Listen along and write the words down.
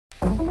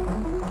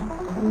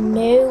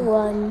No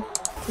one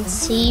can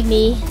see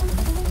me.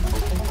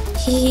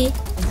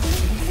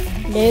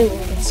 No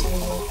one can see me.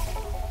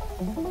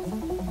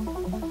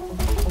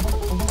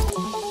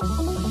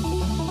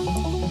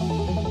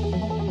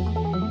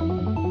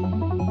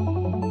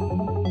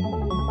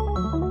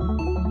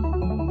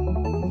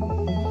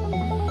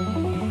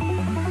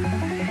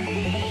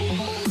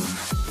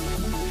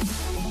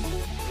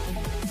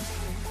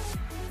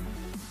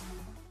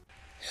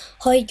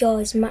 Hi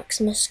guys,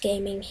 Maximus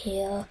Gaming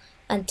here,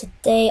 and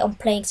today I'm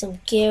playing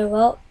some Gear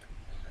Up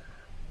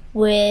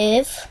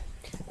with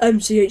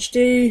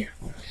MCHD.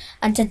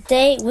 And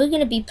today we're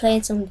going to be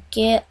playing some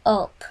Gear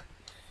Up.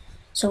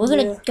 So we're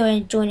going to go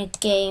and join a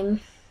game.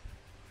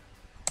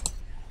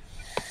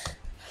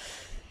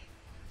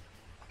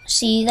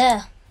 See you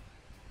there.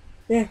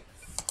 Yeah.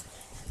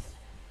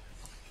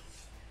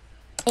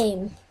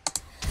 Game.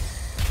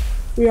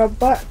 We are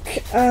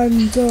back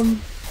and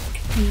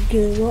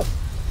Gear Up.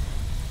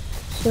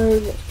 So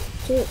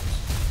let's do it.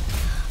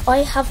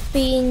 I've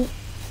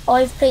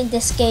played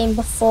this game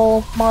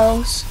before,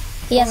 Miles.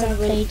 He hasn't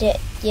played it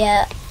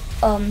yet.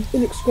 It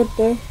looks good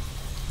though.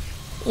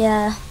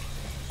 Yeah.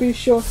 Be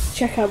sure to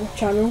check out my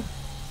channel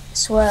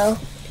As well.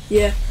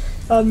 Yeah.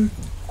 I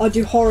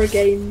do horror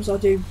games. I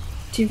do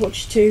Team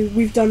Fortress 2.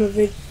 We've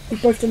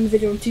both done the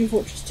video on Team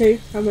Fortress 2,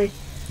 haven't we?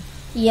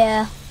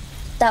 Yeah.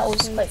 That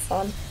was quite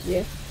fun.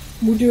 Yeah.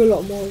 We'll do a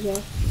lot more as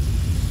well.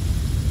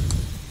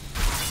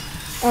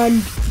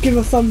 And give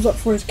a thumbs up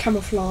for his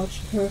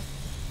camouflage.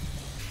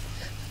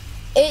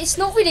 It's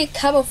not really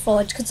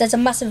camouflage because there's a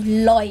massive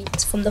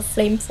light from the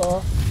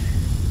flamethrower.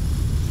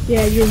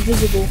 Yeah, you're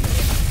invisible.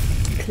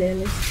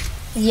 Clearly.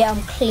 Yeah,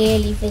 I'm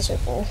clearly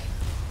visible.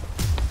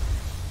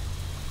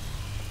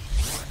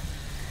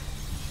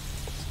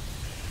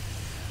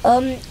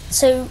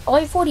 So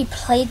I've already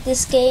played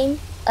this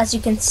game. As you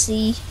can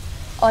see,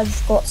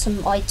 I've got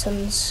some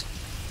items.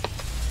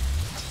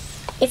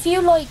 If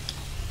you like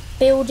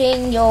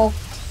building your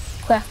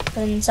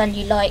weapons and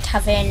you like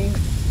having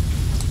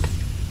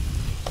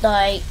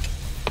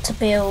to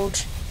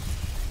build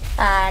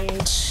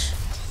and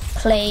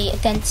play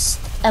against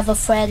other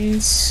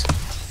friends,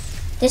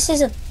 this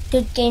is a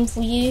good game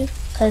for you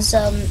because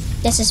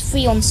this is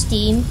free on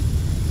Steam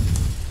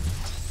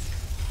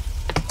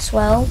as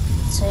well.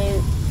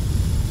 So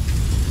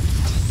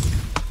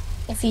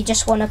if you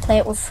just want to play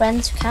it with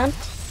friends, you can.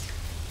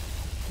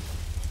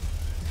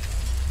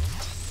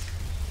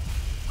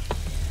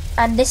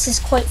 And this is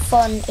quite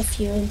fun if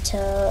you're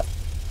into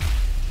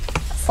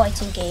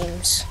fighting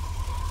games.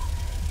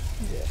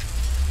 Yeah.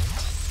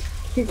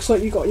 Looks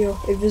like you got your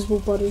invisible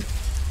body.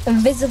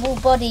 Invisible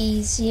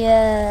bodies,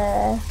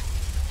 yeah.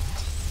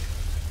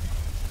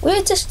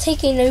 We're just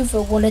taking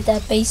over one of their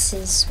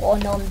bases,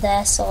 one on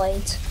their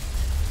side.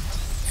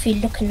 If you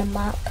look in the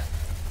map,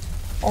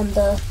 on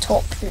the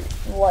top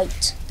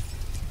right.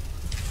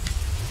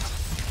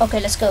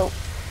 Okay, let's go.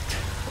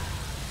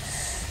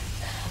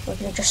 We're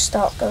gonna just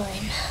start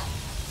going.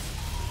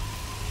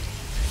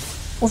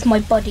 With my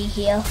buddy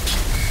here.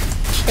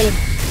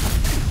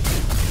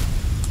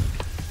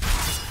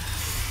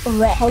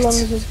 Wrecked. How long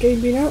has this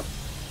game been out?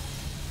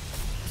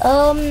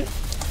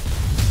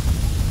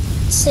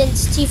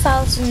 Since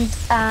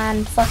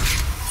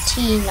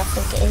 2013, I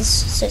think it is.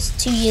 So it's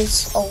 2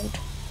 years old.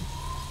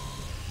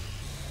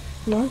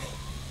 Nice.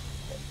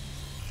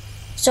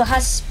 So it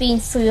has been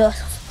through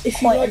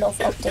quite a lot of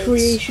updates.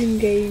 Creation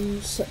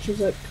games such as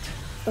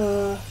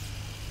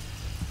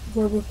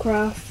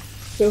Robocraft,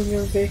 building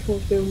your own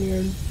vehicles, building your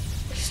own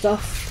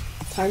stuff,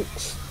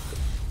 tanks,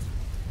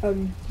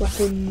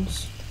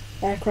 weapons,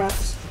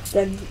 aircrafts,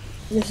 then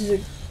this is a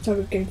type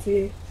of game for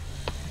you.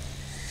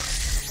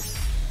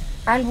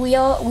 And we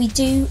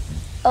do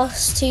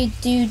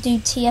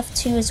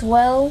TF2 as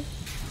well.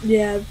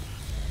 Yeah.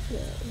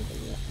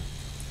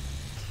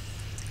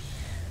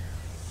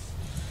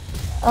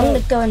 I'm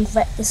gonna go and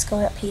wreck this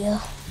guy up here.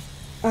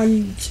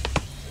 And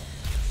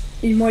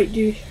we or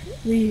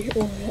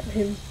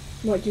him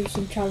might do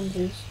some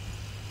challenges.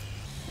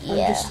 Yeah.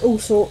 And just all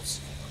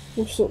sorts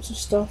of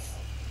stuff.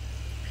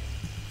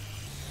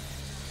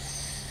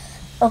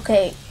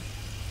 Okay.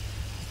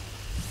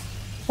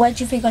 Where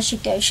do you think I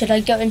should go? Should I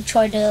go and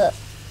try to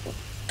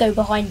go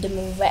behind them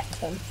and wreck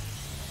them?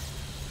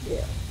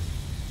 Yeah.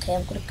 Okay,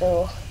 I'm gonna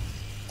go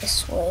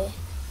this way.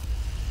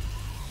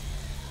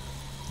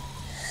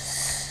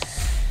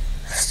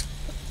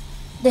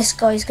 This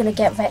guy's gonna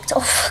get wrecked.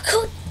 Oh, for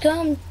God,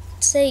 go and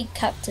say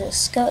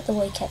Cactus. Go out the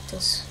way,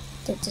 Cactus.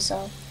 Did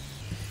dissolve.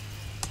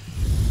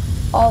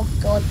 Oh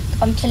God,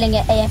 I'm killing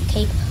it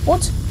AFK.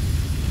 What?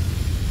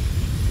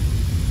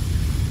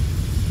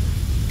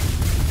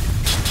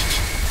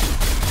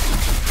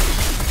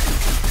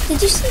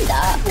 Did you see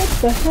that? What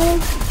the hell?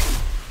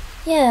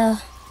 Yeah.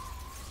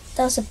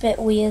 That was a bit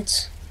weird.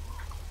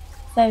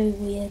 Very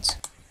weird.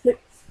 Look.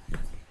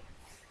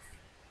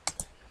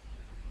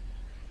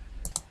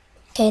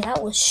 Okay,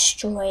 that was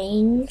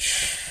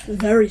strange.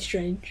 Very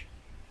strange.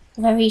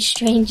 Very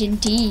strange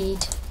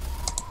indeed.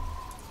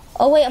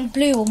 Oh wait, I'm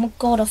blue. Oh my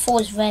God, I thought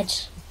it was red.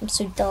 I'm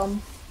so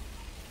dumb.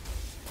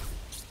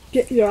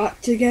 Get your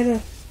act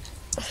together.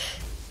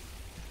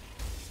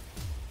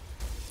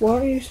 Why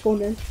aren't you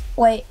spawning?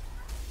 Wait,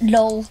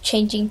 lol,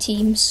 changing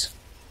teams.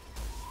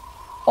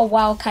 Oh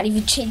wow, can't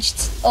even change.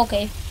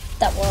 Okay,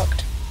 that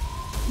worked.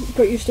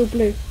 But you're still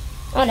blue.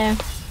 Oh no.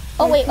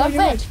 Oh wait, I'm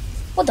red.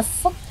 What the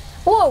fuck?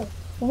 Whoa,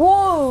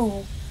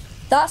 whoa.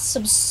 That's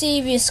some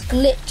serious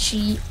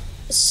glitchy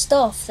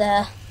stuff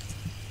there.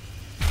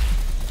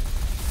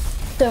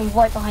 Going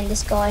right behind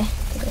this guy.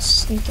 I'm gonna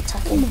sneak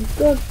attack Oh him. my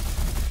god.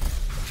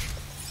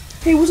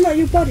 Hey, wasn't that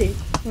your buddy?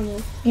 Oh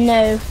no.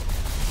 No.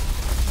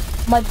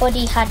 My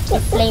buddy had a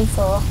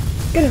flamethrower.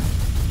 Get him.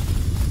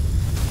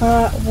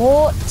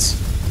 What?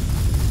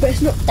 But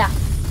it's not. That.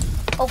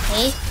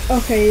 Okay.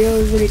 Okay,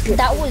 you're really good.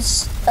 That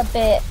was a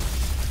bit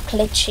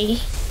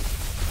glitchy.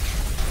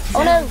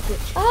 Oh no!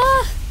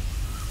 Ah!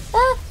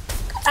 Ah!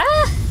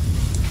 Ah!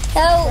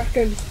 Help!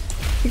 Kraken.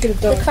 You're gonna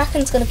The die.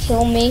 Kraken's gonna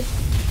kill me.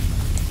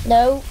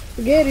 No,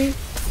 Forget it.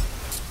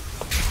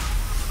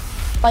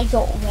 I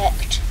got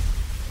wrecked.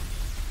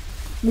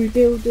 We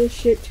build this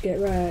shit to get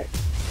wrecked.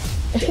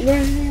 Get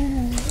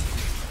wrecked.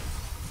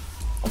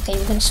 Okay,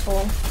 we're gonna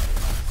spawn.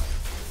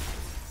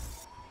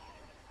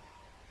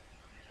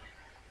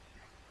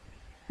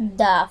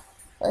 The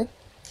fuck?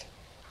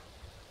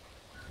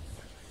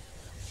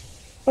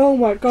 Oh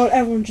my god,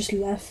 everyone just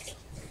left.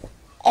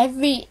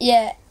 Everybody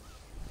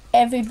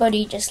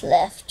just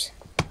left.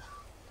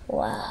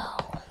 Wow.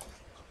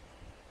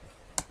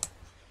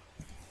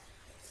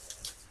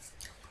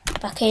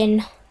 Back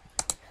in.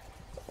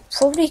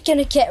 Probably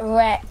gonna get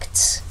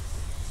wrecked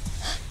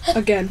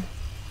Again.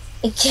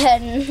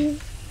 again.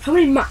 How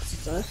many maps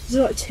is there? Is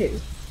there like 2?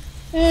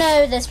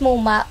 No, there's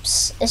more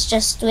maps. It's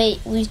just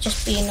we've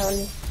just been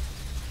on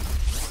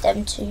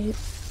them two.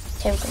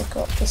 Okay, we're gonna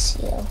go up this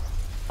hill.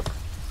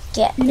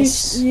 Get You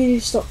this. need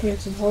to stop playing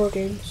some horror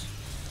games.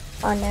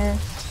 I know.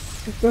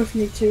 We both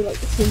need to, like,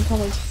 at the same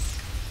time.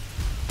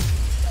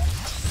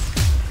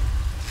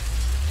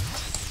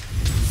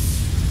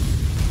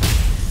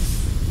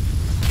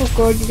 Oh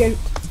god, you're getting...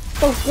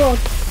 Oh god!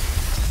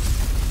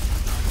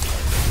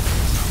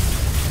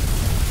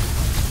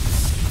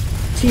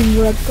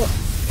 Team Red got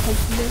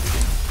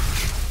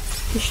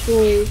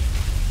destroyed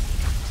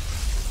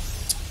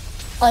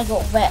I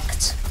got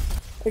wrecked.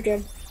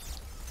 again.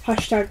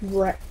 Hashtag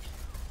wrecked.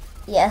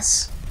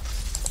 Yes.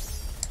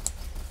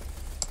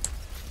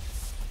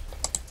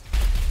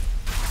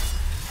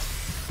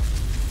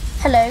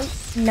 Hello.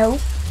 No.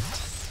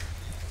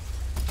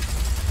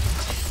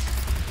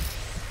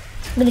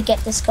 I'm gonna get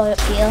this guy up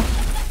here.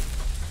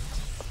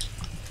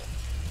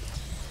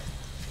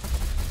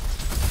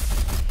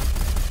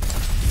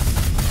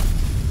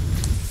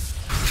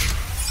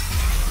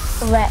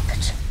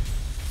 Wrecked.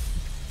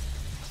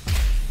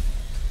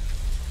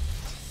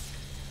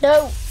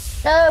 No.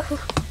 No.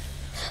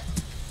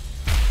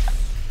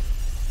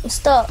 I'm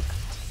stuck.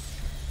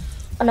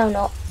 Oh no,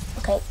 not.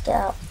 Okay, get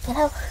out. Get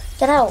out.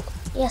 Get out.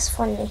 Yes,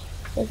 finally.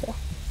 There you go.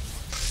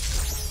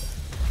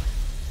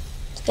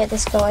 Let's get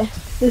this guy.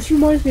 This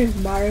reminds me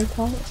of Mario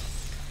Kart.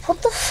 What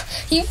the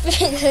you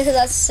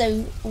that's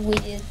so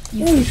weird.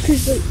 No, it's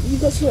because like, you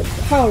got to like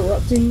power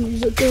ups and you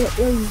like, go up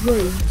those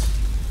roads.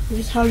 Which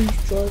is how you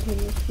drive on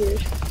this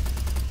weird.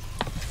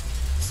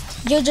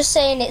 You're just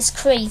saying it's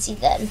crazy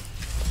then?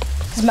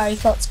 Because Mario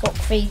Kart's got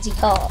crazy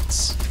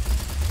carts.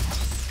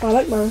 I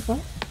like Mario Kart.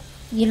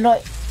 You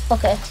like...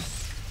 Okay.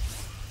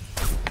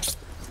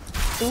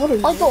 What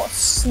is I it? got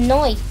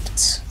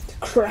sniped. The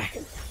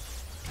Kraken.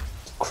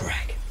 The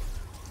Kraken.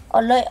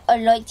 I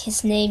like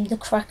his name, the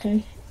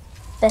Kraken.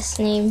 Best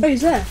name. Oh,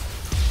 he's there.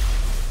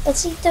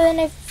 What's he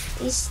doing?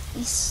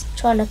 He's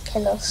trying to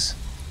kill us.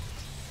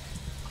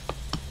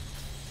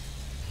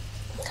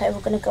 Okay,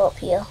 we're gonna go up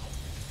here.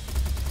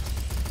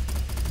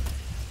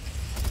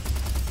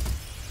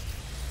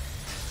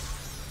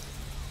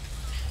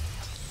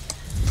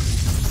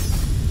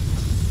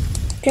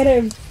 Get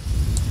him.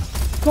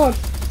 God.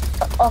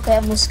 Okay,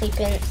 I'm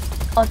escaping.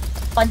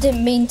 I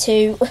didn't mean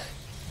to.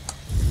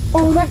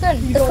 Oh,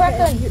 Kraken! you The gotta get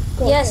Kraken! him. You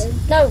gotta Yes! get him.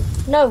 No!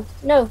 No!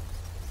 No!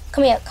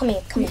 Come here! Come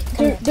here! Come here!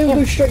 Come here! Don't Come go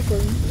here. straight for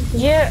him.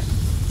 Yeah!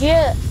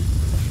 Yeah!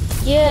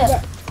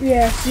 Yeah!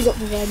 Yes, you got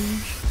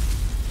revenge.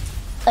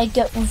 I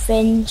get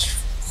revenge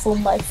for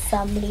my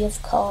family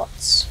of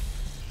cards.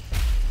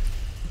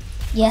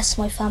 Yes,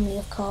 my family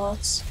of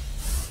cards.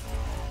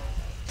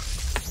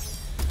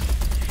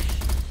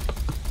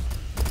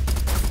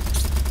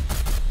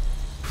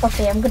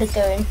 Okay, I'm gonna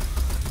go in.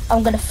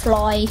 I'm gonna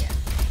fly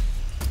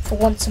for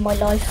once in my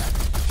life.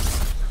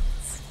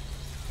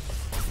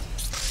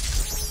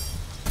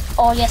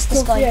 Oh yes,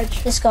 this Go off the guy.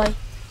 edge. This guy.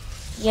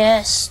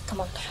 Yes, come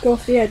on. Go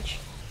off the edge.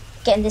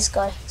 Get in this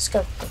guy. Let's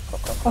go. Go, go,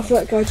 go. After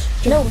that guy, just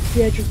jump No. off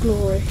the edge of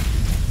glory.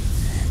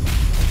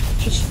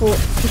 Just to make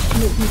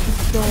you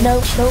fly.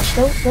 No, no,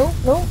 no, no,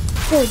 no.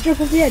 Go,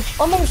 jump off the edge.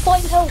 I'm on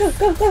 5 health. Go,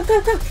 go, go,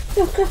 go, go,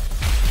 go, go.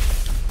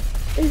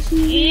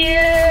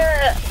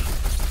 Yeah.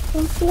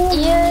 I'm flying.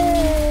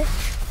 Yeah.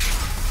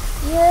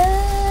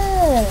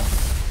 Yeah.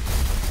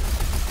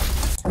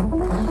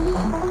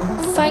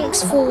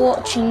 thanks for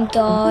watching,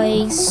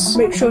 guys.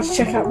 Make sure to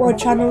check out my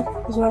channel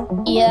as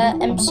well. Yeah,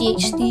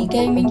 MCHD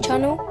Gaming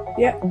channel.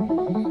 Yeah.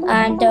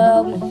 And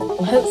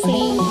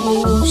hopefully we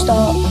will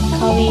start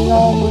carrying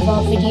on with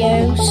our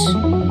videos,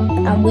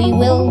 and we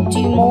will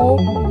do more.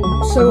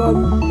 So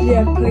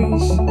yeah,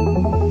 please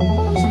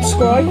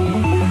subscribe,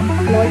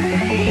 like.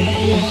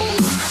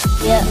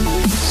 Yeah.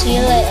 See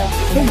you later.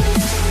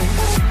 Peace.